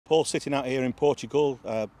Paul, sitting out here in Portugal,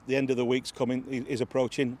 the end of the week's coming, is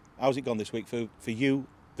approaching. How's it gone this week for you,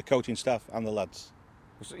 the coaching staff and the lads?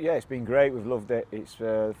 Yeah, it's been great. We've loved it. It's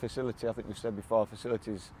facility, I think we've said before,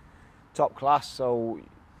 facility's top class, so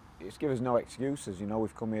it's given us no excuses. You know,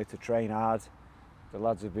 we've come here to train hard. The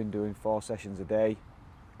lads have been doing 4 sessions a day.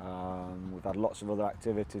 We've had lots of other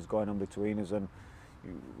activities going on between us, and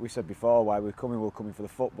we said before why we're coming for the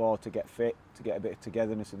football, to get fit, to get a bit of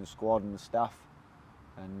togetherness in the squad and the staff.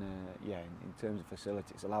 And yeah, in terms of facility,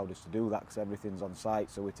 it's allowed us to do that because everything's on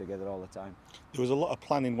site, so we're together all the time. There was a lot of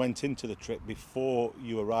planning went into the trip before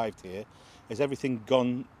you arrived here. Has everything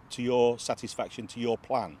gone to your satisfaction, to your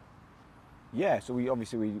plan? Yeah, so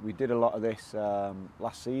we did a lot of this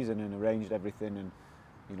last season and arranged everything, and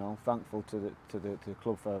you know, thankful to the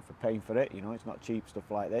club for paying for it. You know, it's not cheap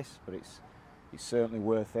stuff like this, but it's certainly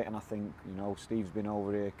worth it. And I think, you know, Steve's been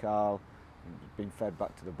over here, Carl, been fed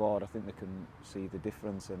back to the board. I think they can see the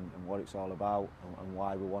difference and what it's all about and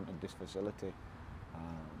why we wanted this facility.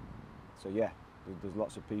 So yeah, there's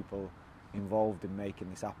lots of people involved in making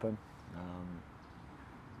this happen,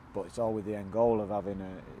 but it's all with the end goal of having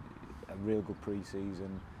a real good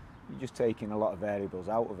pre-season. You're just taking a lot of variables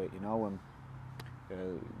out of it, you know,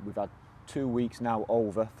 and we've had 2 weeks now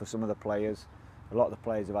over for some of the players. A lot of the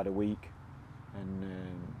players have had a week, and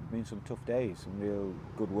been some tough days, some real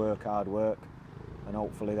good work, hard work, and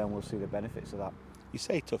hopefully then we'll see the benefits of that. You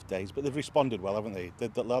say tough days, but they've responded well, haven't they?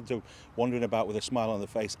 The lads are wandering about with a smile on their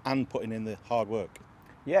face and putting in the hard work.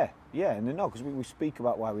 Yeah, and they know, because we speak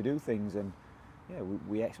about why we do things, and yeah,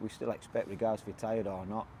 we still expect, regardless if you're tired or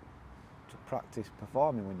not, to practice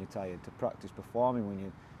performing when you're tired, to practice performing when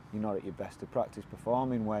you're not at your best, to practice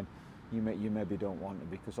performing when you maybe don't want to,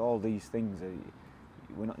 because all these things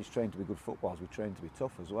we're not just trained to be good footballers, we're trained to be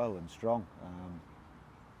tough as well and strong.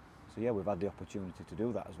 So yeah, we've had the opportunity to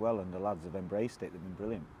do that as well, and the lads have embraced it. They've been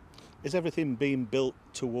brilliant. Is everything being built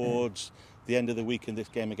towards the end of the week in this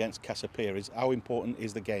game against Casa Pia? How important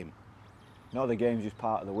is the game? No, the game's just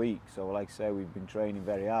part of the week. So like I say, we've been training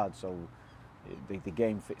very hard, so the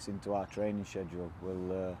game fits into our training schedule.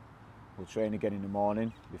 We'll train again in the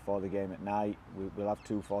morning before the game at night. We'll have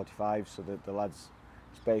 2:45, so that the lads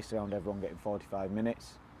spaced around everyone getting 45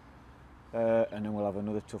 minutes, and then we'll have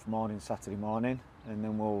another tough morning Saturday morning, and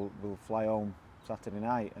then we'll fly home Saturday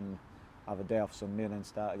night and have a day off Sunday, and then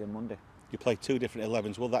start again Monday. You play 2 different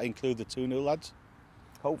 11s. Will that include the 2 new lads?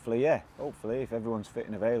 Hopefully, yeah. Hopefully, if everyone's fit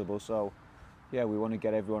and available. So yeah, we want to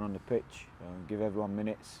get everyone on the pitch, give everyone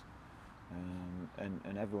minutes,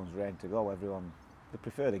 and everyone's ready to go. They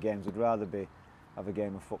prefer the games. They'd rather have a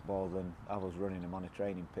game of football than have us running them on a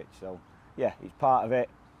training pitch. So yeah, it's part of it.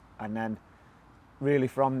 And then really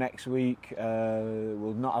from next week,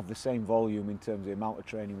 we'll not have the same volume in terms of the amount of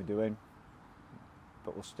training we're doing,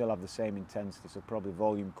 but we'll still have the same intensity. So probably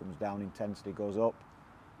volume comes down, intensity goes up,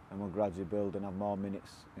 and we'll gradually build and have more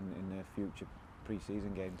minutes in the future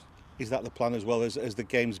pre-season games. Is that the plan as well as the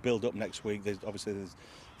games build up next week? There's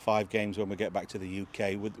 5 games when we get back to the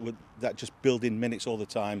UK. Would that just build in minutes all the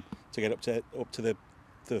time to get up to the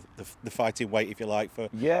fighting weight, if you like, for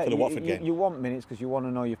the Watford game? You want minutes because you want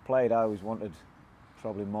to know you've played. I always wanted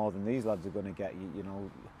probably more than these lads are going to get, you know.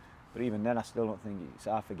 But even then, I still don't think it's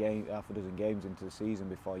half a dozen games into the season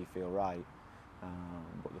before you feel right.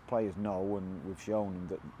 But the players know, and we've shown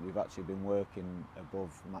that we've actually been working above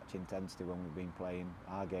match intensity when we've been playing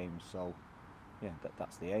our games. So yeah,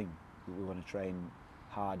 that's the aim. We want to train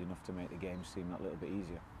hard enough to make the games seem that little bit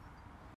easier.